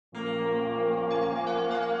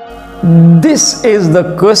This is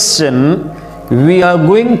the question we are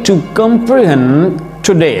going to comprehend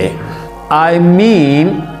today. I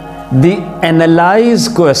mean the analyze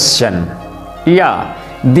question. Yeah,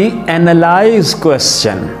 the analyze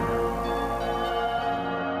question.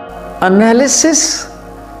 Analysis?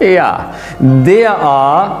 Yeah, there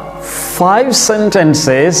are 5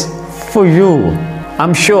 sentences for you.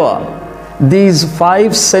 I'm sure these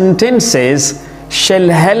 5 sentences shall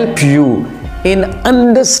help you in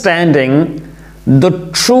understanding the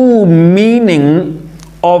true meaning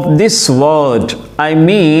of this word. I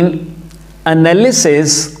mean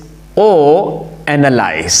analysis or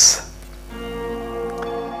analyze.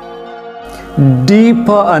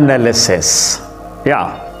 Deeper analysis.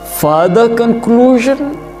 Yeah. Further conclusion.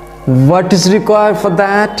 What is required for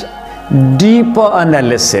that? Deeper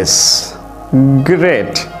analysis.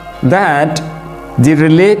 Great. That the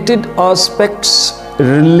related aspects,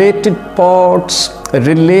 related parts,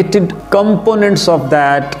 related components of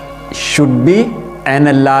that should be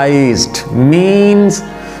analyzed, means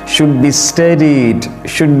should be studied,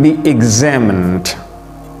 should be examined.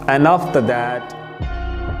 And after that,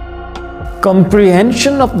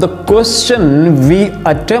 comprehension of the question we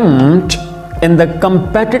attempt in the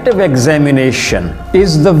competitive examination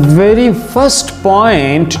is the very first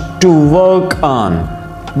point to work on.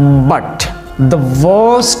 But the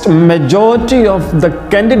vast majority of the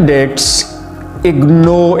candidates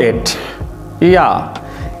ignore it. Yeah,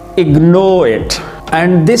 ignore it.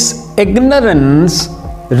 And this ignorance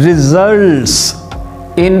results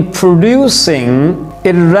in producing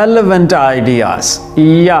irrelevant ideas.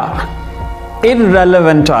 Yeah,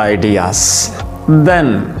 irrelevant ideas.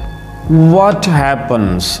 Then what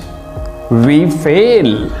happens? We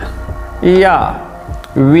fail. Yeah,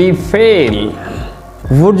 we fail.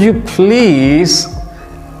 Would you please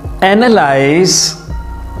analyze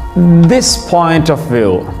this point of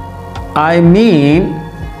view? I mean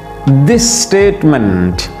this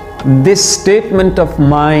statement of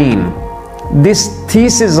mine, this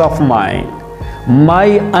thesis of mine,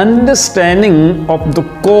 my understanding of the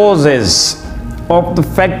causes, of the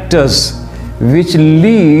factors which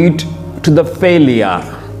lead to the failure.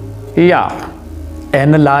 Yeah,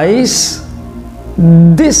 analyze.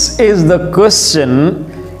 This is the question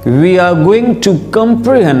we are going to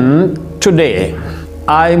comprehend today.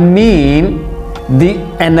 I mean the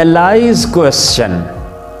analyze question.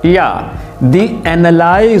 Yeah, the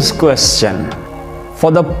analyze question.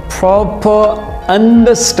 For the proper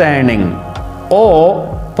understanding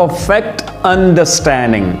or perfect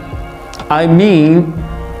understanding. I mean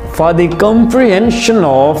for the comprehension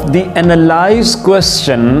of the analyze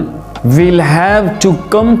question, we'll have to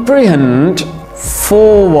comprehend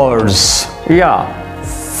 4 words. Yeah,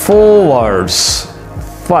 4 words.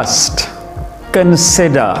 First,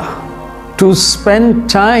 consider. To spend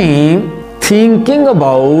time thinking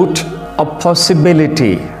about a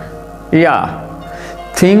possibility. Yeah,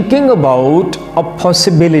 thinking about a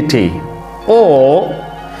possibility or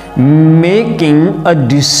making a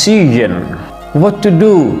decision. What to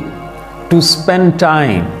do? To spend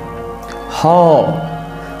time.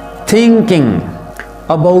 How? Thinking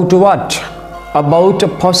about what? About a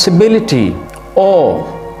possibility or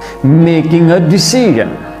making a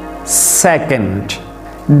decision. Second,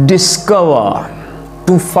 discover.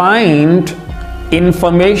 To find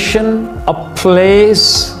information, a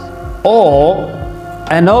place or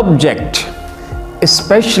an object,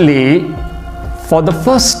 especially for the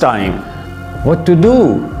first time. What to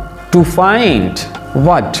do? To find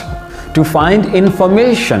what? To find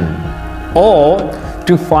information or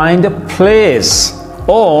to find a place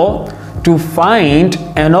or to find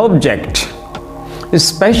an object,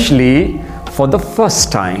 especially for the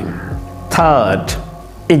first time. Third,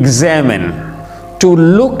 examine. To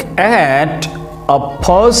look at a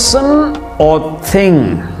person or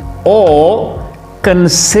thing or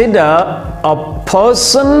consider a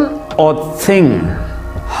person or thing.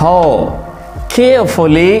 How?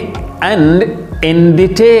 Carefully and in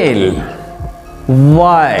detail.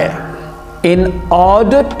 Why? In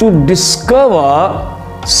order to discover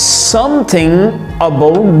something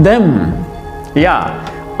about them. Yeah,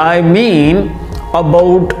 I mean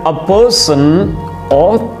about a person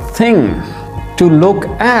or thing. To look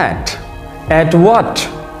at what?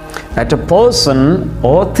 At a person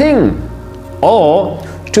or thing. Or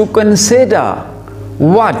to consider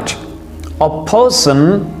what? A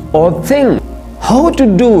person or thing. How to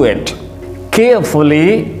do it?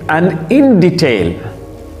 Carefully and in detail.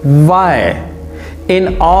 Why?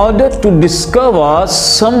 In order to discover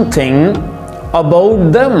something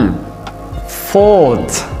about them.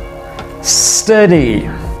 Fourth, study.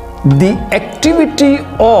 The activity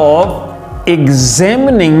of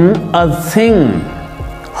examining a thing.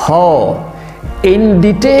 How? In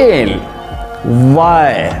detail.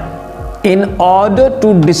 Why? In order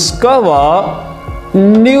to discover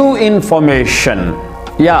new information.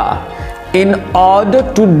 Yeah, in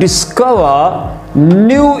order to discover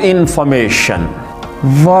new information.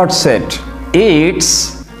 What's it?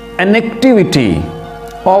 It's an activity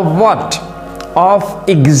of what? Of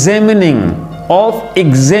examining, of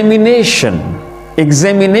examination.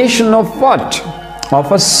 Examination of what?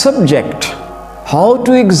 Of a subject. How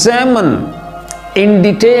to examine in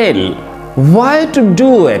detail. Why to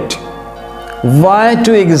do it? Why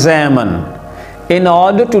to examine? In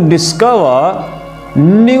order to discover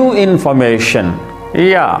new information.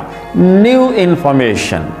 Yeah, new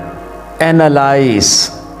information.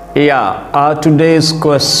 Analyze. Yeah, our today's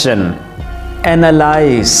question.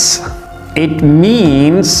 Analyze. It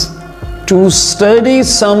means to study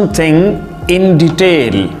something in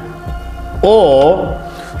detail or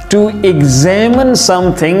to examine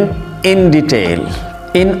something in detail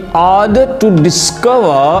in order to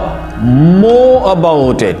discover more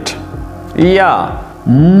about it. Yeah,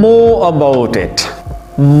 more about it.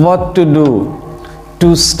 What to do?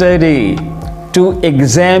 To study, to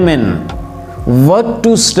examine. What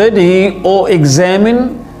to study or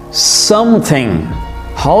examine? Something.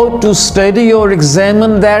 How to study or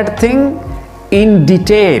examine that thing? In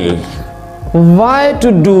detail. Why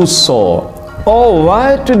to do so? Or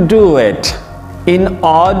why to do it? In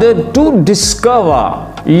order to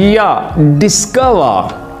discover. Yeah,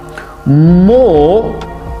 discover more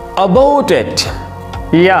about it.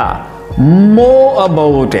 Yeah, more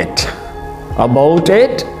about it. About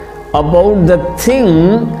it, about the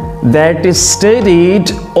thing that is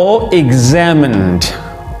studied or examined.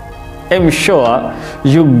 I'm sure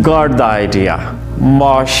you got the idea.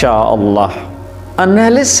 MashaAllah.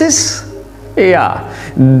 Analysis? Yeah,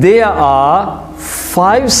 there are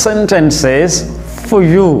 5 sentences for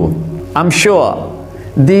you. I'm sure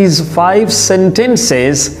these 5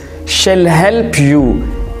 sentences shall help you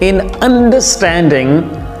in understanding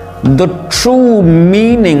the true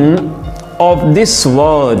meaning of this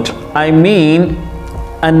word. I mean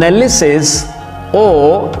analysis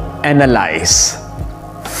or analyze.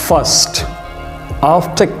 First,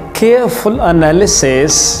 after careful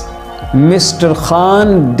analysis, Mr.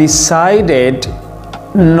 Khan decided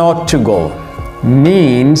not to go.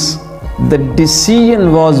 Means the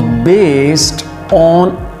decision was based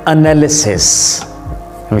on analysis.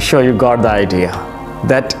 I'm sure you got the idea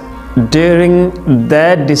that during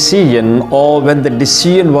that decision or when the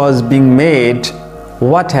decision was being made,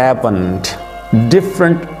 what happened?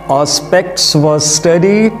 Different aspects were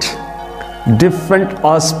studied, different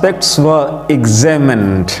aspects were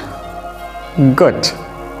examined. Good.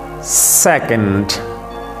 Second,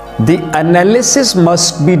 the analysis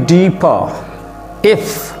must be deeper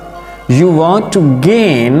if you want to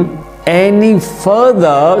gain any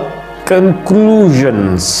further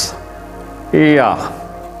conclusions. Yeah,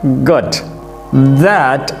 good.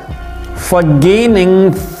 That for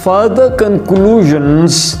gaining further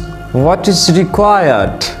conclusions, what is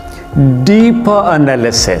required? Deeper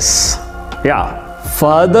analysis. Yeah,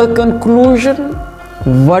 further conclusion.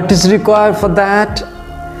 What is required for that?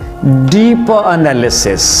 Deeper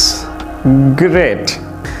analysis. Great.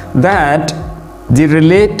 That the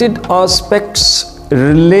related aspects,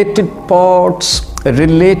 related parts,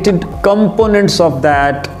 related components of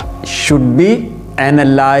that should be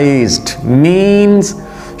analyzed, means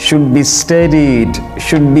should be studied,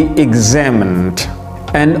 should be examined,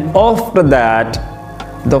 and after that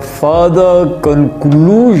the further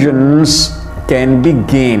conclusions can be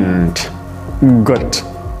gained. Good.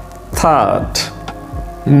 Third,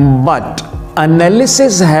 but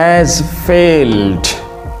analysis has failed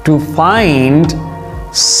to find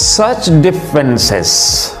such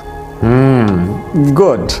differences.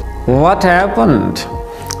 Good. What happened?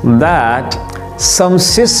 That some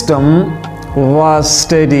system was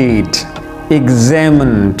studied,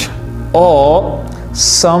 examined, or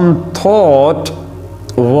some thought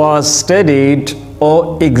was studied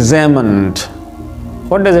or examined.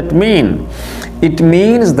 What does it mean? It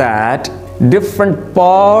means that different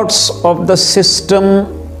parts of the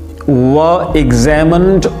system were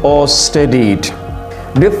examined or studied.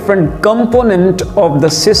 Different components of the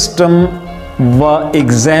system were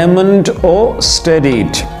examined or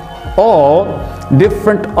studied, or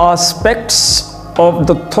different aspects of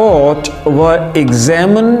the thought were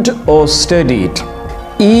examined or studied.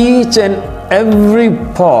 Each and every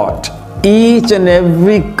part, each and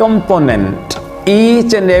every component,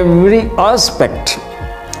 each and every aspect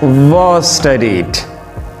was studied,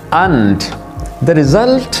 and the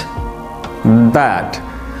result that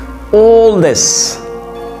all this,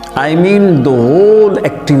 I mean the whole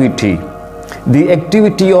activity, the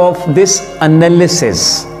activity of this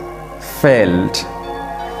analysis failed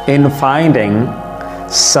in finding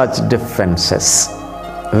such differences.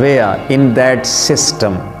 Where? In that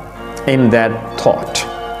system, in that thought.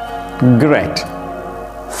 Great.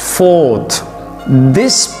 Fourth,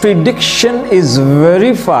 this prediction is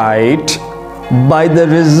verified by the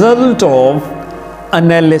result of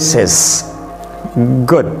analysis.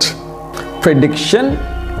 Good. Prediction,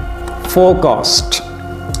 forecast,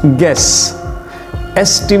 guess,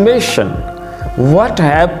 estimation. What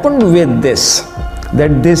happened with this?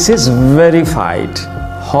 That this is verified.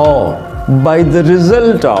 How? By the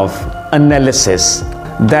result of analysis,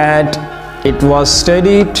 that it was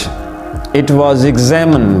studied, it was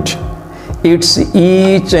examined, its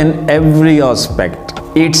each and every aspect,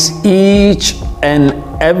 its each and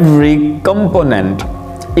every component,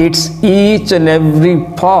 its each and every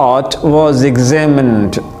part was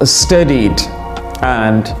examined, studied,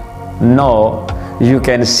 and now you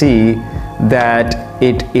can see that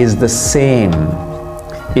it is the same.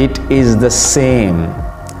 It is the same.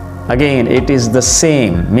 Again, it is the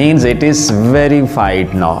same, means it is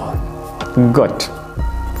verified now. Good.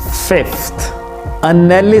 Fifth,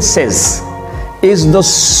 analysis is the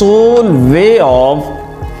sole way of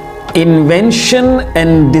invention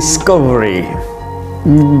and discovery.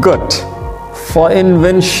 Good. For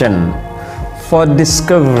invention, for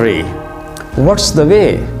discovery. What's the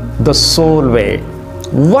way? The sole way.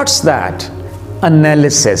 What's that?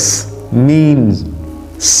 Analysis means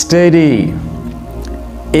study,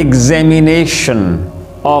 examination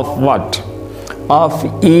of what?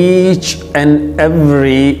 Of each and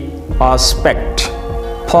every aspect,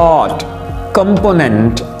 part,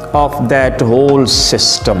 component of that whole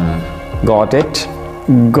system. Got it?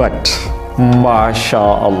 Good.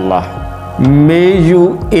 MashaAllah. May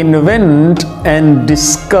you invent and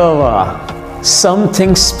discover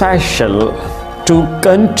something special to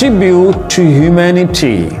contribute to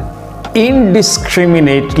humanity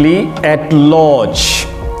indiscriminately at large.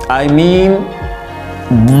 I mean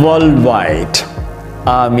worldwide.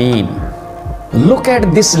 Ameen. Look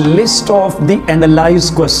at this list of the Analyse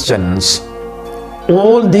questions.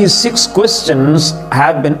 All these 6 questions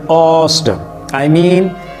have been asked, I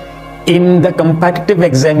mean in the competitive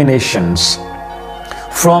examinations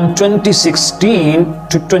from 2016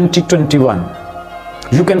 to 2021.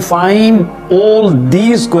 You can find all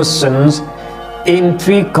these questions in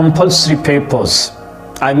 3 compulsory papers.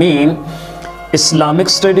 I mean Islamic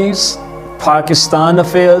Studies, Pakistan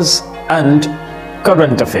Affairs, and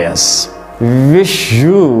Current Affairs. Wish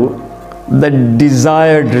you the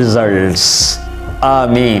desired results.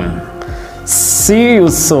 Ameen. See you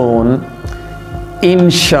soon,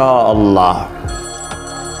 inshallah.